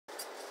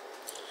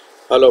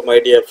Hello my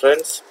dear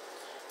friends,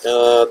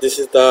 this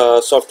is the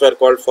software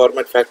called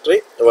FormatFactory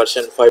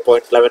version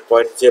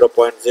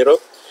 5.11.0.0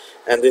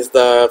 and this is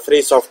the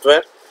free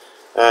software,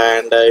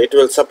 and it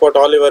will support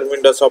all your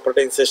Windows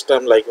operating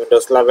system like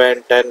Windows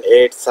 11, 10,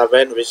 8,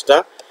 7,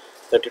 Vista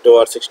 32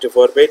 or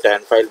 64-bit,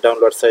 and file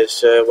download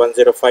size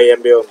 105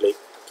 MB only.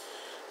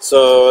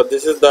 So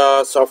this is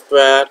the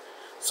software,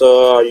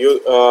 so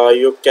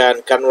you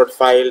can convert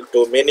file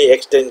to many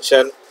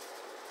extension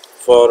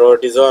for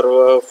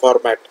desired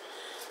format.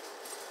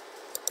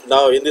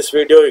 Now in this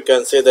video you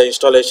can see the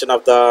installation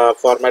of the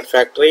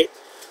FormatFactory,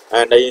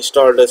 and I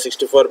installed a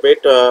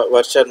 64-bit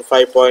version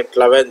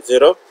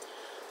 5.11.0,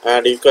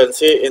 and you can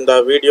see in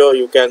the video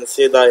you can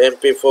see the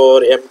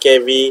MP4,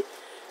 MKV,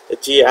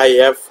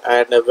 GIF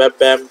and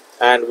WebM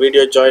and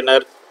video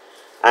joiner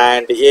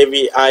and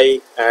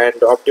AVI and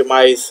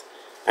optimize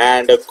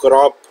and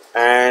crop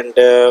and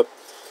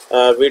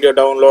video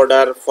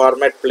downloader,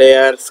 format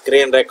player,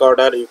 screen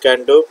recorder you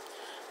can do,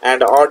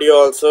 and audio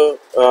also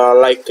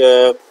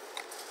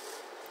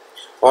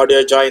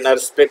audio joiner,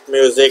 split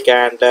music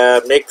and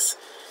mix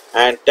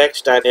and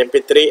text and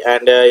mp3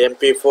 and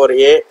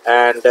mp4a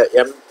and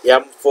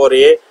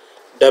m4a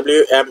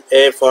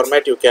wma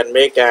format you can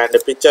make, and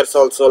pictures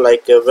also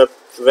like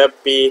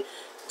webp,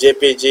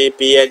 jpg,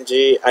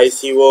 png,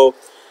 ico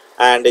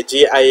and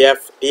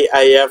gif,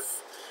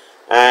 dif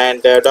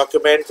and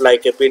document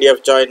like a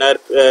pdf joiner,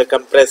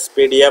 compress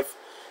pdf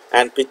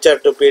and picture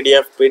to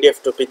pdf,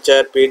 pdf to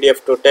picture,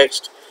 pdf to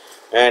text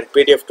and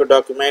PDF to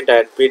document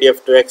and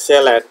PDF to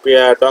Excel and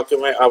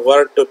document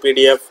Word to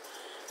PDF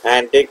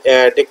and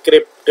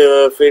decrypt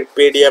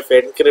PDF,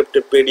 encrypt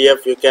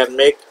PDF you can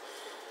make,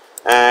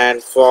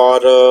 and for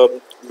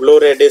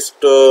Blu-ray disc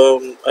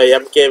to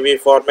MKV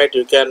format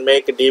you can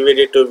make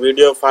DVD to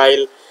video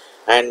file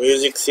and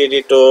music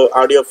CD to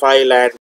audio file and